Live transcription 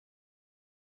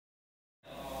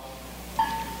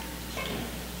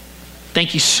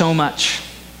Thank you so much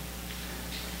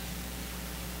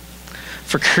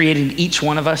for creating each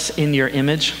one of us in your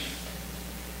image.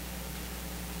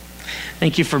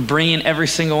 Thank you for bringing every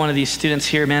single one of these students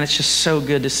here. Man, it's just so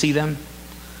good to see them.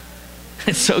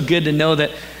 It's so good to know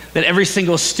that every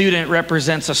single student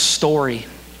represents a story,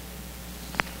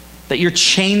 that you're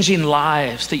changing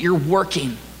lives, that you're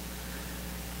working.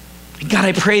 God,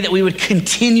 I pray that we would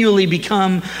continually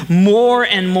become more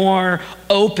and more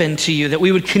open to you, that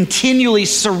we would continually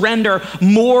surrender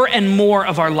more and more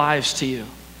of our lives to you,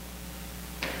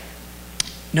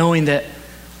 knowing that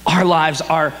our lives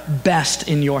are best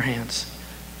in your hands,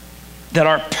 that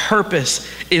our purpose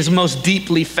is most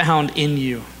deeply found in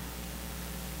you.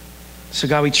 So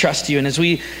God, we trust you. And as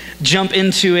we jump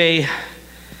into a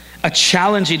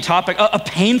challenging topic, a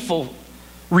painful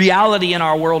reality in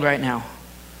our world right now,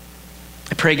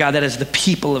 I pray, God, that as the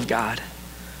people of God,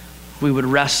 we would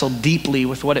wrestle deeply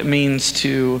with what it means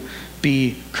to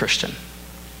be Christian.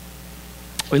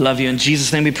 We love you. In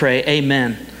Jesus' name we pray.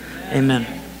 Amen. Amen.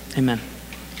 Amen.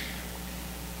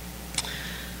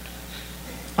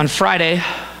 On Friday,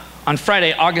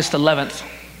 August 11th,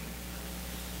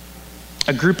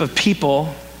 a group of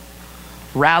people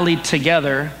rallied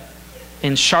together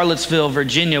in Charlottesville,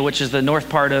 Virginia, which is the north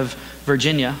part of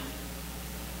Virginia.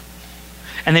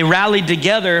 And they rallied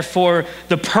together for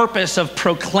the purpose of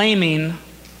proclaiming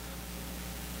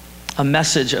a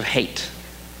message of hate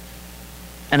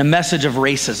and a message of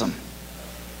racism.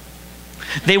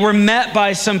 They were met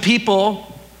by some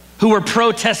people who were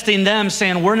protesting them,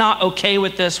 saying, we're not okay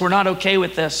with this, we're not okay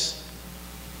with this.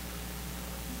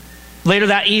 Later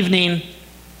that evening,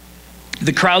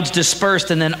 the crowds dispersed,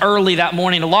 and then early that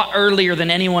morning, a lot earlier than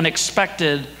anyone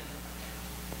expected,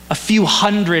 a few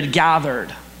hundred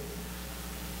gathered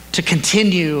to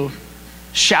continue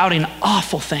shouting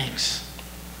awful things.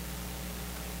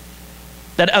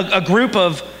 That a group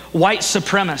of white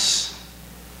supremacists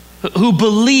who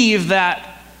believe that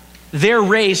their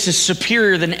race is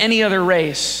superior than any other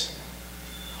race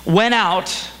went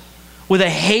out with a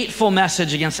hateful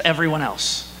message against everyone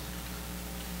else.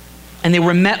 And they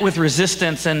were met with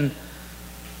resistance, and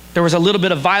there was a little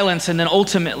bit of violence, and then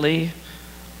ultimately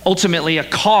a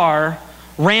car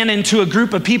ran into a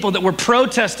group of people that were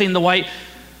protesting the white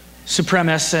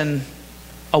supremacists, and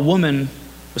a woman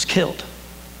was killed.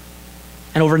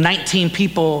 And over 19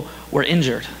 people were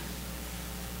injured.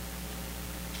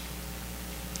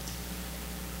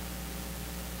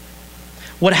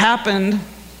 What happened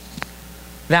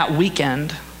that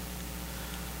weekend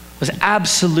was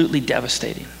absolutely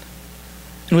devastating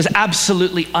and was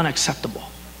absolutely unacceptable.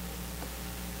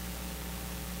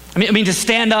 I mean, to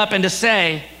stand up and to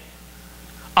say,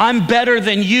 I'm better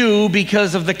than you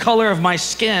because of the color of my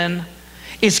skin,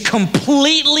 is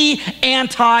completely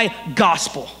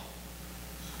anti-gospel.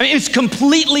 I mean, it's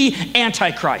completely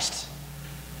anti-Christ.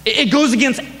 It goes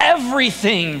against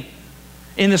everything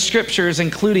in the scriptures,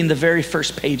 including the very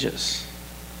first pages.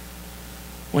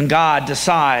 When God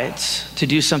decides to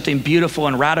do something beautiful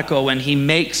and radical, when he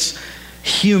makes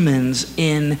humans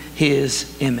in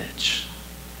his image.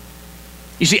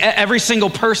 You see, every single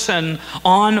person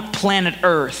on planet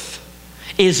Earth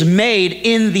is made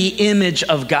in the image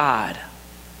of God.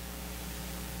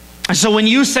 And so when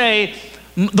you say,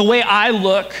 the way I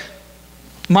look,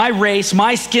 my race,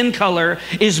 my skin color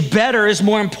is better, is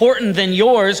more important than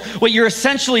yours, what you're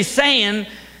essentially saying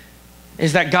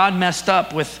is that God messed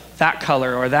up with that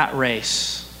color or that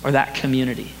race or that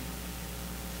community.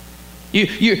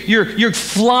 You're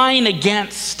flying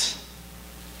against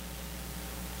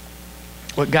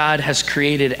what God has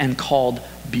created and called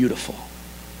beautiful.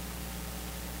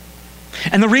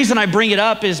 And the reason I bring it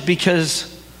up is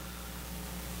because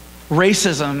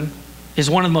racism is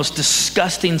one of the most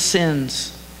disgusting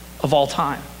sins of all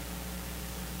time.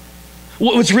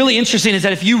 What's really interesting is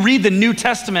that if you read the New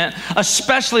Testament,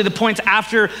 especially the points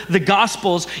after the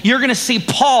Gospels, you're going to see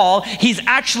Paul, he's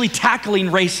actually tackling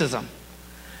racism.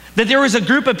 That there was a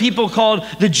group of people called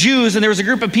the Jews, and there was a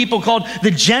group of people called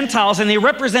the Gentiles, and they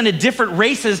represented different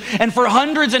races. And for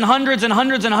hundreds and hundreds and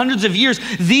hundreds and hundreds of years,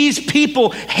 these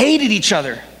people hated each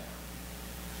other.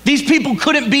 These people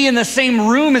couldn't be in the same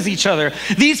room as each other.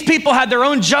 These people had their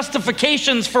own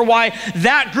justifications for why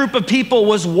that group of people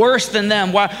was worse than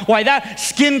them, why that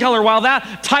skin color, why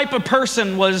that type of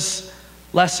person was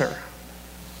lesser.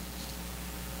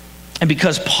 And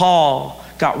because Paul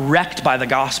got wrecked by the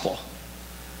gospel,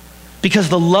 because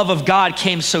the love of God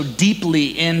came so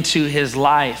deeply into his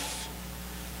life,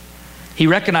 he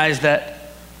recognized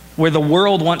that where the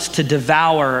world wants to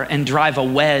devour and drive a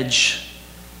wedge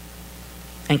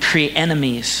and create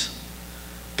enemies,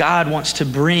 God wants to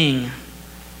bring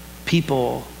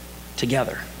people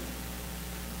together.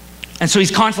 And so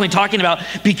he's constantly talking about,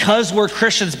 because we're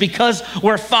Christians, because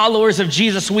we're followers of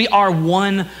Jesus, we are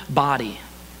one body.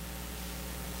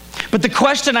 But the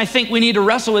question I think we need to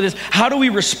wrestle with is, how do we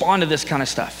respond to this kind of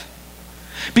stuff?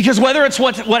 Because whether it's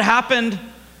what happened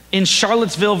in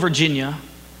Charlottesville, Virginia,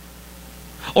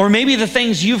 or maybe the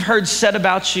things you've heard said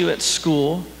about you at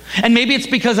school, and maybe it's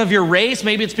because of your race,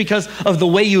 maybe it's because of the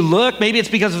way you look, maybe it's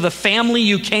because of the family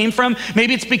you came from,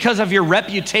 maybe it's because of your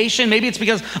reputation, maybe it's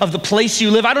because of the place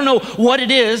you live. I don't know what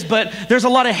it is, but there's a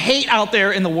lot of hate out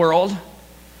there in the world.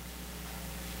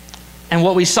 And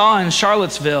what we saw in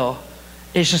Charlottesville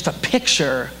is just a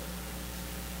picture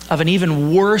of an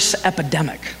even worse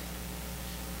epidemic.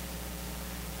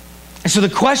 And so the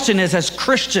question is, as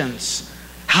Christians,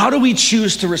 how do we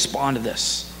choose to respond to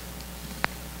this?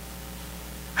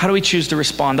 How do we choose to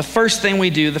respond? The first thing we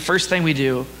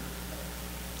do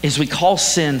is we call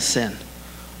sin, sin.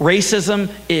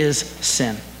 Racism is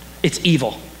sin. It's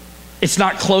evil. It's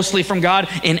not closely from God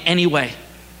in any way.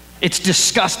 It's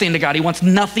disgusting to God. He wants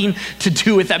nothing to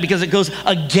do with that because it goes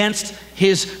against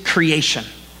his creation.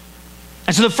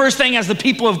 And so the first thing as the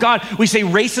people of God, we say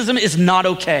racism is not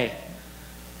okay.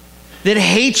 That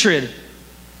hatred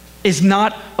is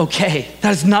not okay.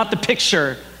 That is not the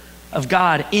picture of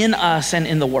God in us and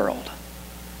in the world.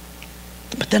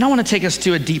 But then I want to take us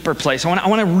to a deeper place. I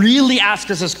want to really ask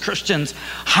us as Christians,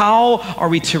 how are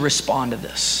we to respond to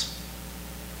this?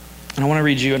 And I want to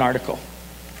read you an article.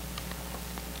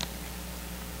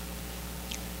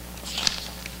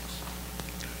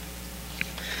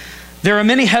 There are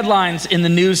many headlines in the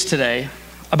news today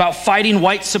about fighting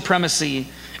white supremacy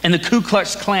and the Ku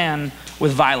Klux Klan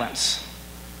with violence.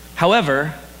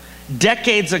 However,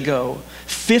 decades ago,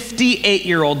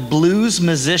 58-year-old blues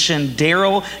musician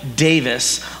Daryl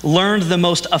Davis learned the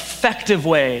most effective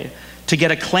way to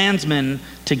get a Klansman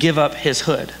to give up his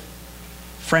hood: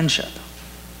 friendship.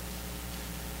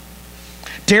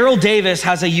 Daryl Davis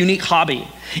has a unique hobby.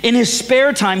 In his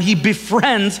spare time, he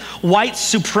befriends white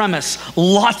supremacists,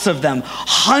 lots of them,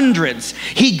 hundreds.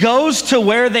 He goes to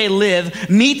where they live,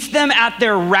 meets them at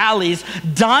their rallies,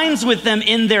 dines with them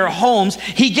in their homes.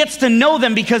 He gets to know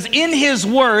them because, in his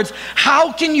words,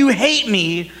 how can you hate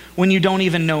me when you don't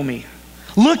even know me?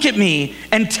 Look at me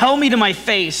and tell me to my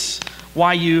face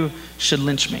why you should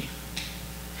lynch me.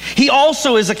 He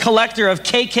also is a collector of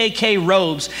KKK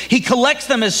robes. He collects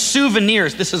them as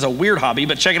souvenirs. This is a weird hobby,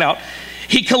 but check it out.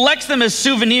 He collects them as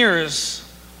souvenirs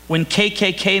when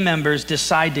KKK members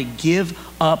decide to give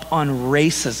up on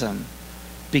racism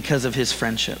because of his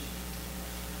friendship.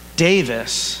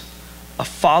 Davis, a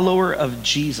follower of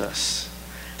Jesus,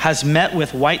 has met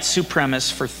with white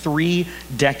supremacists for 3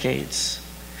 decades.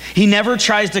 He never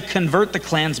tries to convert the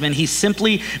Klansmen. He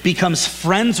simply becomes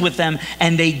friends with them,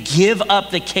 and they give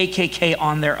up the KKK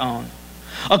on their own.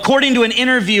 According to an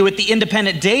interview with The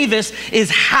Independent, Davis is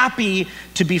happy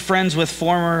to be friends with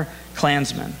former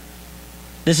Klansmen.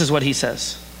 This is what he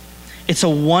says: "It's a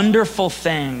wonderful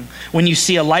thing when you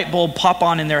see a light bulb pop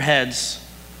on in their heads,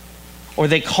 or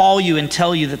they call you and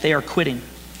tell you that they are quitting.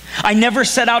 I never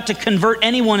set out to convert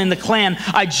anyone in the Klan.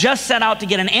 I just set out to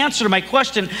get an answer to my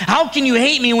question, how can you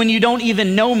hate me when you don't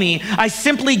even know me? I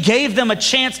simply gave them a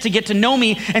chance to get to know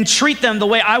me and treat them the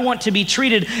way I want to be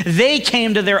treated. They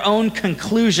came to their own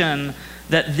conclusion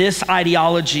that this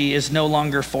ideology is no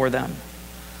longer for them.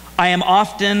 I am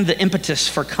often the impetus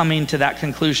for coming to that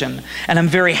conclusion, and I'm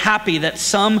very happy that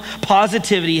some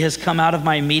positivity has come out of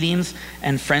my meetings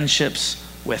and friendships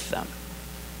with them."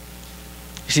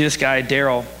 You see this guy,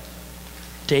 Daryl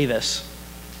Davis,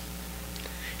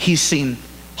 he's seen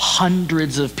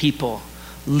hundreds of people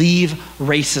leave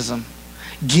racism,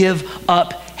 give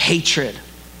up hatred.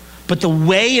 But the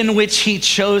way in which he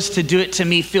chose to do it, to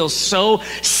me, feels so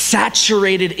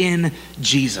saturated in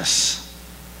Jesus,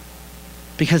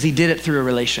 because he did it through a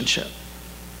relationship.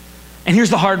 And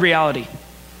here's the hard reality.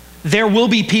 There will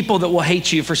be people that will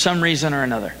hate you for some reason or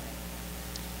another.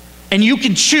 And you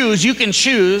can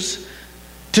choose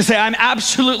to say, I'm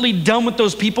absolutely done with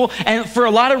those people. And for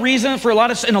a lot of reasons,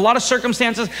 in a lot of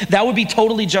circumstances, that would be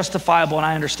totally justifiable, and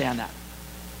I understand that.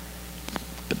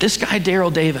 But this guy,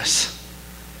 Daryl Davis,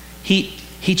 he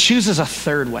chooses a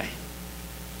third way.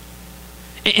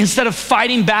 Instead of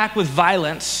fighting back with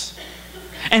violence,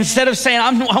 instead of saying,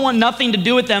 I want nothing to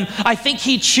do with them, I think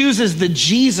he chooses the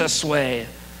Jesus way.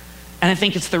 And I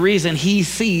think it's the reason he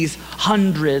sees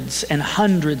hundreds and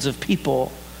hundreds of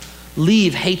people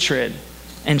leave hatred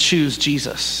and choose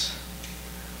Jesus.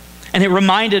 And it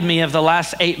reminded me of the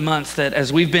last 8 months that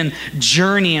as we've been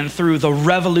journeying through the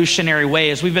revolutionary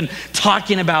way, as we've been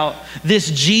talking about this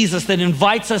Jesus that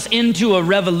invites us into a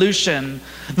revolution,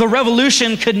 the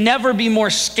revolution could never be more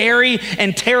scary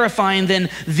and terrifying than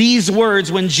these words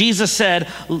when Jesus said,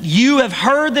 "You have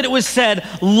heard that it was said,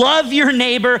 love your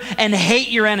neighbor and hate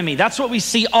your enemy." That's what we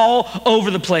see all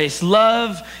over the place.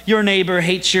 Love your neighbor,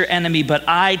 hate your enemy. But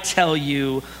I tell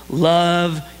you,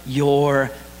 love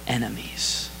your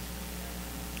enemies.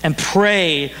 And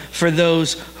pray for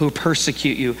those who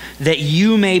persecute you, that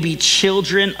you may be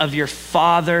children of your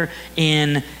Father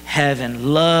in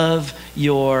heaven. Love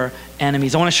your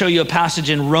enemies. I want to show you a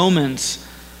passage in Romans.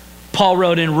 Paul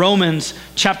wrote in Romans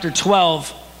chapter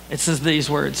 12, it says these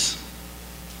words.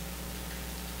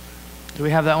 Do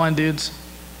we have that one, dudes?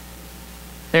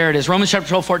 There it is. Romans chapter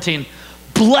 12, 14.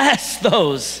 Bless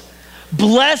those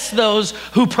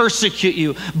who persecute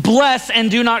you. Bless and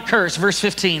do not curse. Verse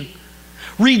 15.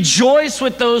 Rejoice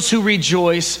with those who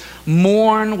rejoice,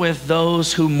 mourn with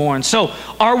those who mourn. So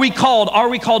are we called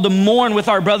to mourn with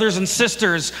our brothers and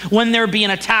sisters when they're being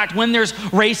attacked, when there's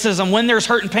racism, when there's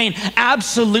hurt and pain?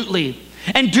 Absolutely.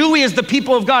 And do we as the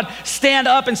people of God stand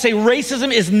up and say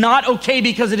racism is not okay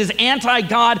because it is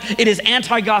anti-God, it is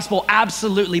anti-gospel?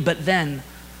 Absolutely. But then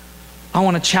I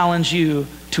want to challenge you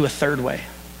to a third way.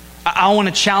 I want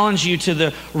to challenge you to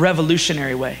the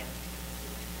revolutionary way.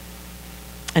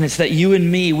 And it's that you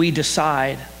and me, we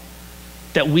decide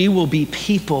that we will be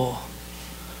people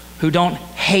who don't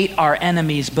hate our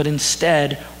enemies, but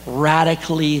instead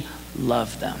radically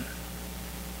love them.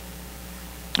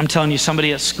 I'm telling you,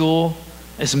 somebody at school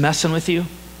is messing with you,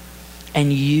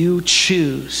 and you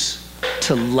choose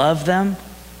to love them.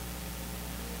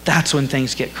 That's when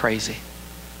things get crazy.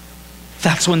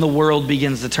 That's when the world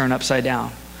begins to turn upside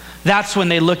down. That's when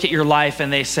they look at your life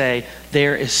and they say,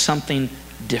 there is something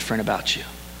different about you.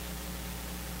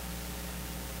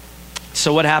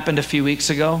 So what happened a few weeks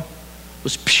ago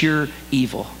was pure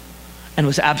evil and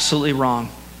was absolutely wrong.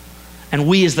 And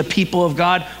we as the people of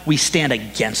God, we stand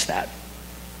against that.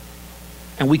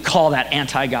 And we call that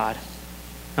anti-God.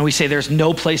 And we say there's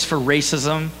no place for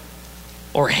racism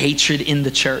or hatred in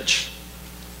the church.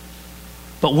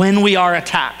 But when we are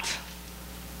attacked,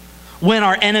 when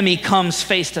our enemy comes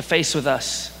face to face with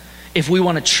us, if we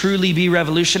want to truly be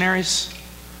revolutionaries,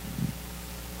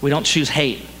 we don't choose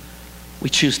hate. We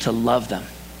choose to love them.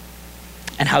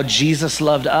 And how Jesus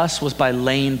loved us was by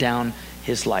laying down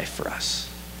his life for us.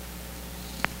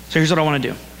 So here's what I want to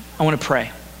do. I want to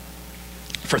pray.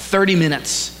 For 30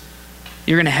 minutes,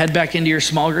 you're going to head back into your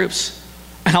small groups,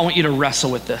 and I want you to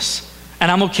wrestle with this. And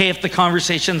I'm okay if the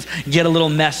conversations get a little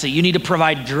messy. You need to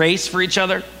provide grace for each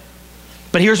other.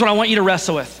 But here's what I want you to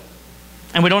wrestle with.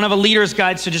 And we don't have a leader's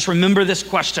guide, so just remember this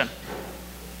question.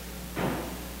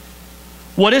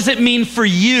 What does it mean for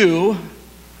you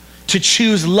to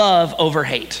choose love over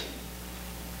hate?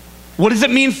 What does it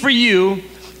mean for you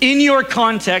in your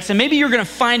context? And maybe you're going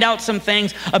to find out some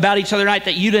things about each other tonight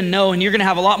that you didn't know, and you're going to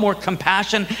have a lot more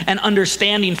compassion and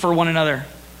understanding for one another.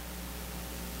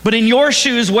 But in your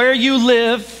shoes, where you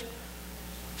live,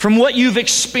 from what you've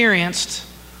experienced,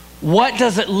 what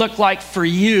does it look like for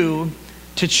you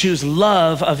to choose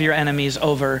love of your enemies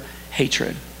over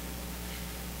hatred?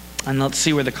 And let's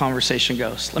see where the conversation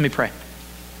goes. Let me pray.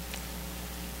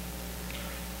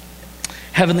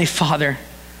 Heavenly Father,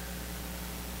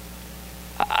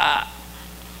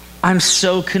 I'm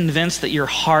so convinced that your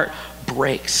heart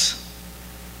breaks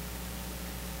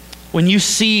when you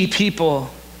see people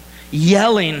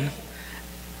yelling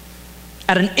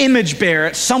at an image bearer,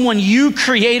 at someone you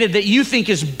created that you think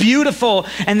is beautiful,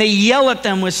 and they yell at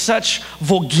them with such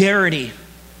vulgarity.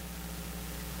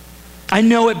 I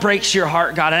know it breaks your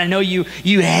heart, God, and I know you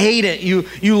hate it,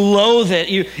 you loathe it.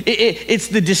 It's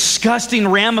the disgusting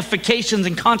ramifications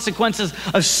and consequences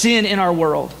of sin in our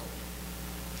world.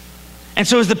 And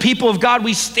so as the people of God,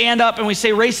 we stand up and we say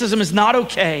racism is not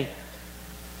okay.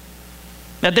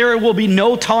 That there will be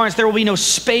no tolerance, there will be no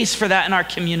space for that in our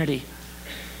community.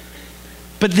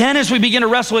 But then as we begin to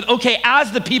wrestle with, okay,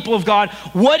 as the people of God,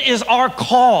 what is our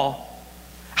call?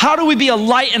 How do we be a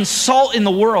light and salt in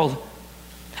the world?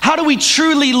 How do we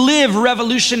truly live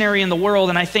revolutionary in the world?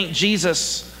 And I think,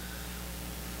 Jesus,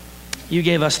 you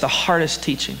gave us the hardest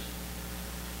teaching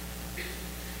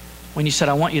when you said,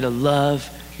 I want you to love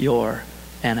your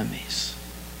enemies.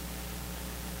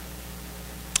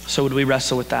 So would we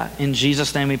wrestle with that? In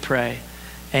Jesus' name we pray,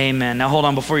 amen. Now hold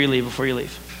on before you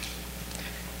leave.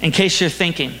 In case you're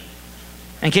thinking,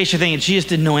 Jesus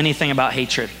didn't know anything about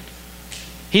hatred.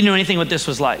 He didn't know anything what this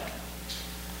was like.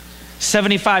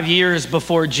 75 years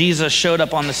before Jesus showed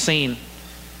up on the scene,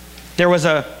 there was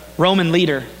a Roman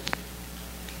leader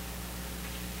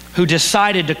who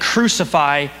decided to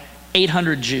crucify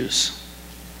 800 Jews.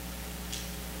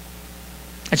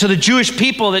 And so the Jewish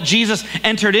people that Jesus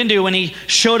entered into when he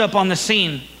showed up on the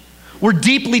scene were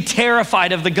deeply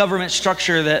terrified of the government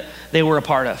structure that they were a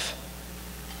part of.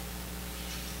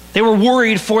 They were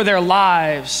worried for their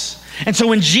lives. And so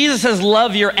when Jesus says,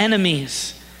 love your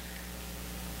enemies,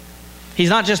 he's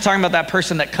not just talking about that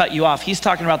person that cut you off. He's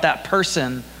talking about that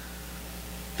person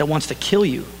that wants to kill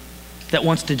you, that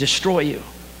wants to destroy you.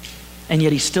 And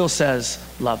yet he still says,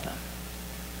 love them.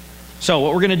 So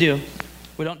what we're going to do,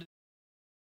 we don't